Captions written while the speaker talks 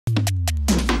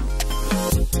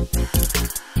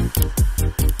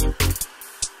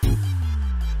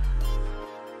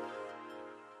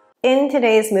In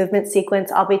today's movement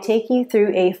sequence, I'll be taking you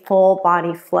through a full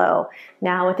body flow.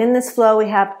 Now, within this flow, we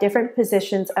have different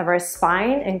positions of our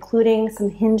spine, including some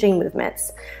hinging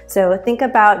movements. So think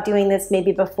about doing this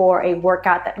maybe before a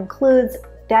workout that includes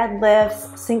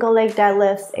deadlifts, single leg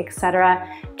deadlifts,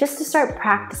 etc., just to start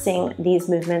practicing these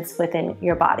movements within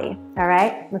your body. All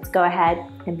right, let's go ahead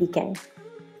and begin.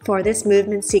 For this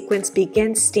movement sequence,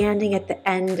 begin standing at the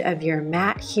end of your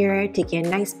mat here, taking a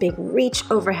nice big reach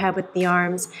overhead with the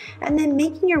arms, and then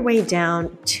making your way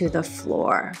down to the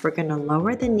floor. We're going to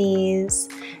lower the knees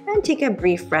and take a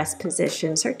brief rest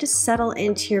position. Start to settle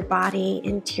into your body,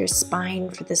 into your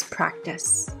spine for this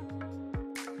practice.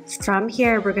 From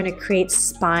here, we're going to create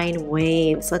spine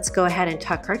waves. Let's go ahead and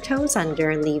tuck our toes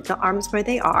under, leave the arms where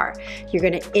they are. You're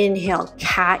going to inhale,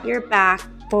 cat your back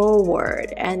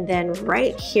forward, and then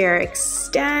right here,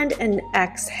 extend and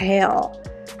exhale.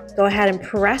 Go ahead and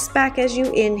press back as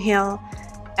you inhale.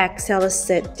 Exhale to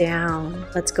sit down.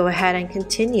 Let's go ahead and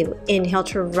continue. Inhale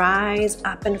to rise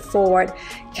up and forward,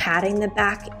 catting the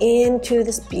back into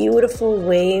this beautiful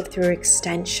wave through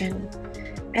extension,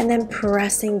 and then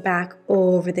pressing back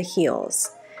over the heels.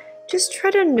 Just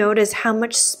try to notice how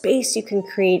much space you can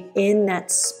create in that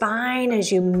spine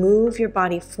as you move your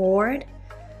body forward,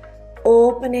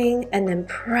 opening and then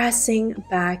pressing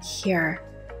back here.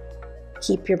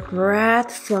 Keep your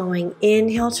breath flowing.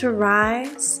 Inhale to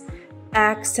rise.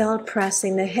 Exhale,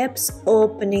 pressing the hips,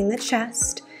 opening the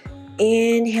chest.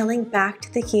 Inhaling back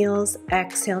to the heels.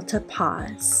 Exhale to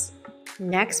pause.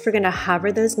 Next, we're going to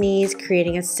hover those knees,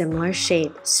 creating a similar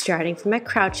shape. Starting from a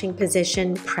crouching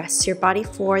position, press your body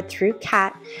forward through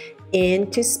cat,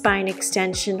 into spine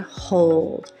extension,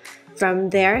 hold.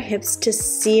 From there, hips to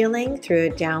ceiling through a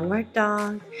downward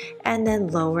dog, and then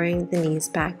lowering the knees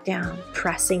back down,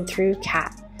 pressing through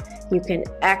cat. You can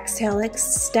exhale,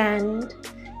 extend,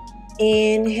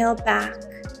 inhale back,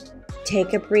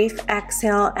 take a brief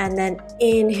exhale, and then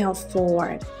inhale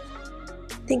forward.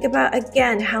 Think about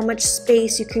again how much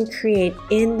space you can create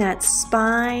in that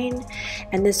spine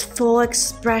and this full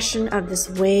expression of this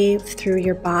wave through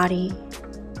your body.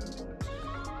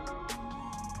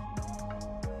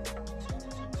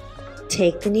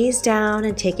 Take the knees down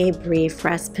and take a brief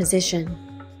rest position.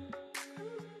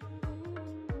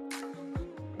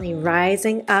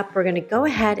 Rising up, we're going to go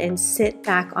ahead and sit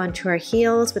back onto our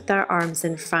heels with our arms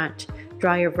in front.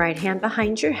 Draw your right hand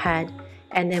behind your head,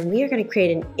 and then we are going to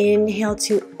create an inhale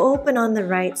to open on the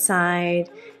right side,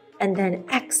 and then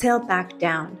exhale back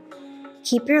down.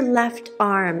 Keep your left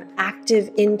arm active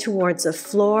in towards the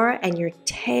floor and your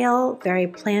tail very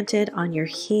planted on your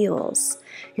heels.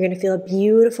 You're going to feel a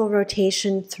beautiful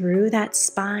rotation through that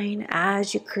spine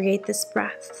as you create this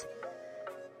breath.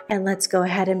 And let's go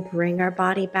ahead and bring our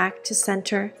body back to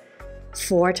center.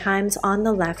 4 times on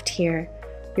the left here.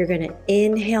 You're going to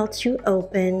inhale to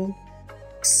open,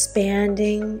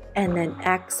 expanding, and then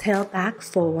exhale back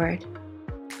forward.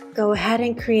 Go ahead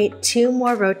and create 2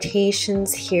 more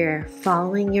rotations here,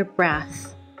 following your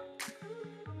breath.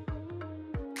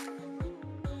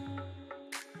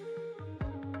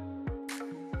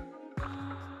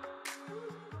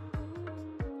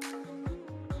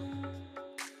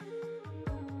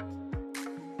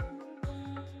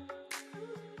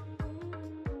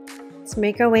 Let's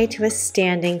make our way to a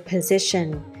standing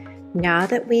position. Now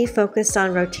that we focused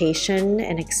on rotation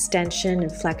and extension and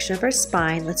flexion of our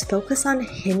spine, let's focus on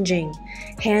hinging.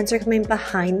 Hands are coming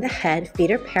behind the head,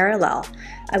 feet are parallel.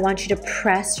 I want you to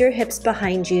press your hips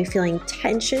behind you, feeling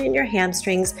tension in your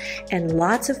hamstrings and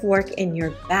lots of work in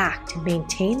your back to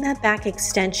maintain that back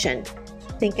extension.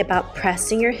 Think about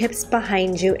pressing your hips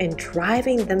behind you and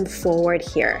driving them forward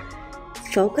here.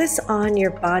 Focus on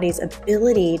your body's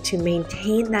ability to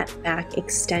maintain that back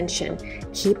extension.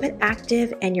 Keep it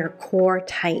active and your core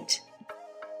tight.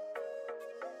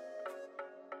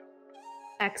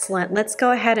 Excellent. Let's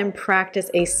go ahead and practice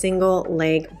a single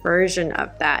leg version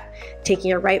of that. Taking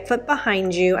your right foot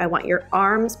behind you, I want your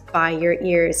arms by your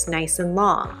ears, nice and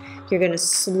long. You're going to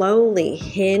slowly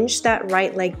hinge that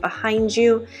right leg behind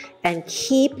you and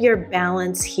keep your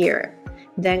balance here.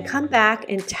 Then come back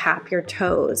and tap your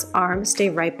toes. Arms stay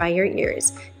right by your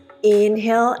ears.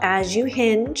 Inhale as you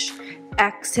hinge.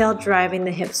 Exhale, driving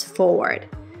the hips forward.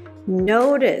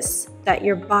 Notice that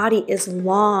your body is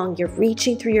long. You're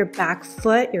reaching through your back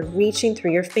foot. You're reaching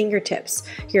through your fingertips.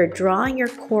 You're drawing your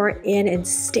core in and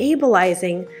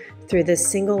stabilizing through this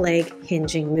single leg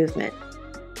hinging movement.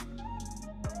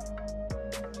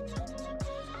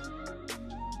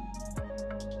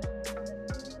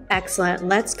 Excellent.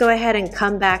 Let's go ahead and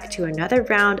come back to another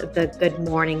round of the good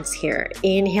mornings here.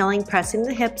 Inhaling, pressing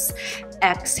the hips,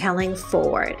 exhaling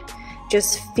forward.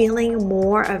 just feeling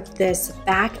more of this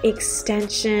back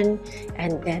extension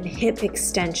and then hip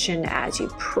extension as you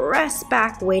press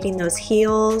back, weighting those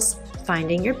heels,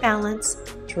 finding your balance,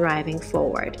 driving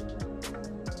forward.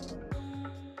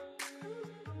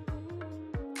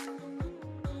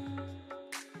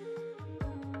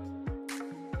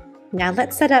 Now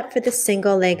let's set up for the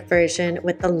single leg version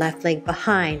with the left leg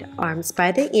behind, arms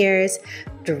by the ears.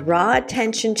 Draw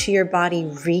attention to your body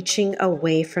reaching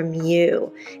away from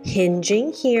you,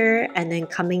 hinging here and then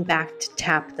coming back to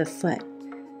tap the foot.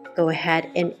 Go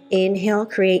ahead and inhale,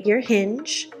 create your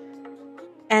hinge,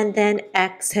 and then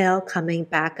exhale, coming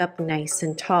back up nice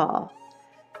and tall.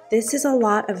 This is a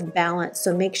lot of balance,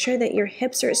 so make sure that your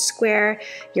hips are square,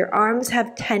 your arms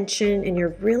have tension, and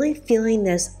you're really feeling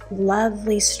this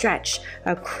lovely stretch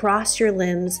across your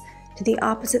limbs to the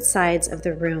opposite sides of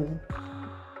the room.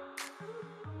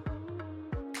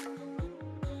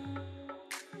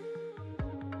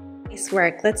 Nice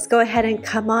work. Let's go ahead and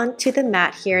come on to the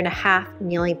mat here in a half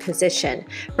kneeling position.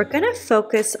 We're going to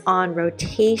focus on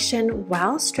rotation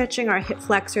while stretching our hip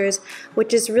flexors,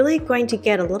 which is really going to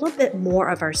get a little bit more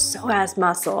of our psoas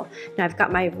muscle. Now I've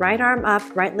got my right arm up,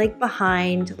 right leg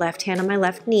behind, left hand on my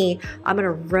left knee. I'm going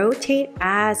to rotate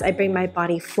as I bring my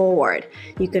body forward.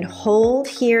 You can hold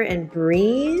here and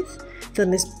breathe.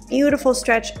 Feeling this beautiful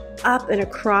stretch up and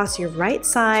across your right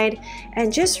side,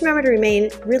 and just remember to remain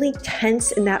really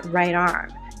tense in that right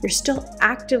arm. You're still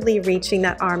actively reaching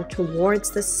that arm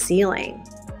towards the ceiling.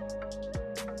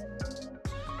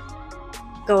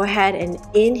 Go ahead and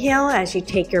inhale as you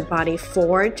take your body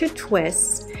forward to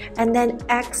twist, and then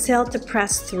exhale to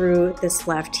press through this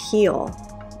left heel.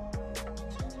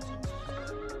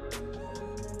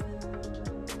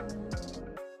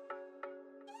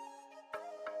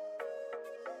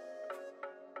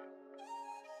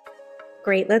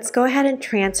 Great, let's go ahead and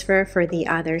transfer for the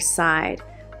other side.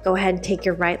 Go ahead and take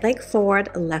your right leg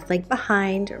forward, left leg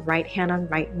behind, right hand on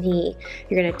right knee.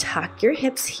 You're going to tuck your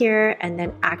hips here and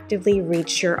then actively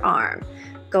reach your arm.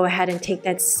 Go ahead and take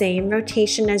that same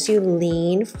rotation as you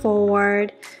lean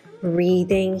forward,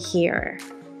 breathing here.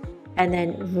 And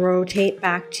then rotate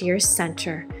back to your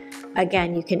center.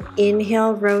 Again, you can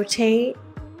inhale, rotate,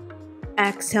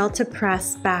 exhale to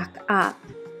press back up.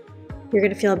 You're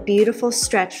going to feel a beautiful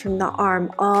stretch from the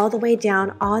arm all the way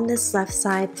down on this left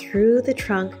side through the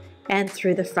trunk and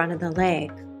through the front of the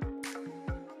leg.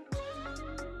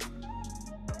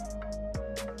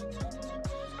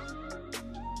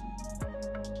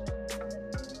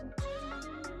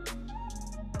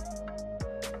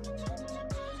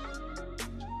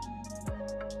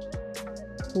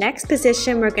 Next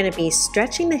position, we're going to be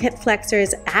stretching the hip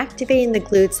flexors, activating the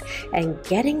glutes, and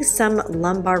getting some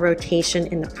lumbar rotation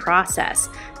in the process.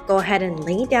 Go ahead and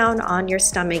lay down on your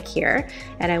stomach here,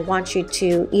 and I want you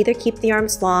to either keep the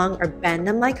arms long or bend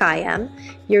them like I am.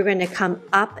 You're going to come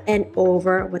up and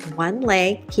over with one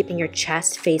leg, keeping your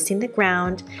chest facing the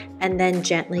ground, and then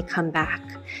gently come back.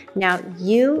 Now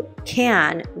you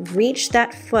can reach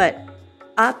that foot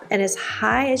up and as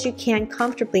high as you can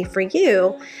comfortably for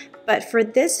you. But for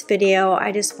this video,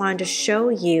 I just wanted to show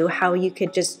you how you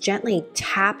could just gently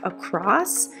tap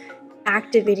across,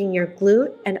 activating your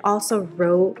glute and also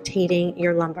rotating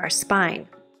your lumbar spine.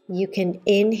 You can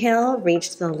inhale,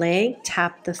 reach the leg,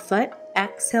 tap the foot,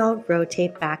 exhale,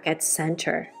 rotate back at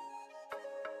center.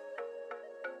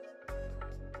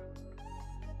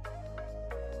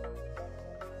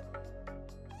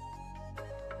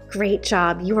 Great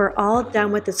job. You are all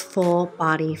done with this full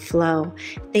body flow.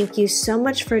 Thank you so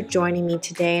much for joining me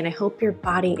today, and I hope your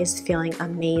body is feeling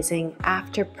amazing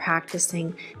after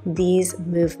practicing these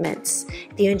movements.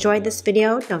 If you enjoyed this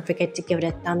video, don't forget to give it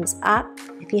a thumbs up.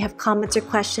 If you have comments or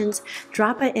questions,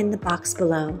 drop it in the box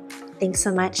below. Thanks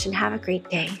so much and have a great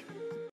day.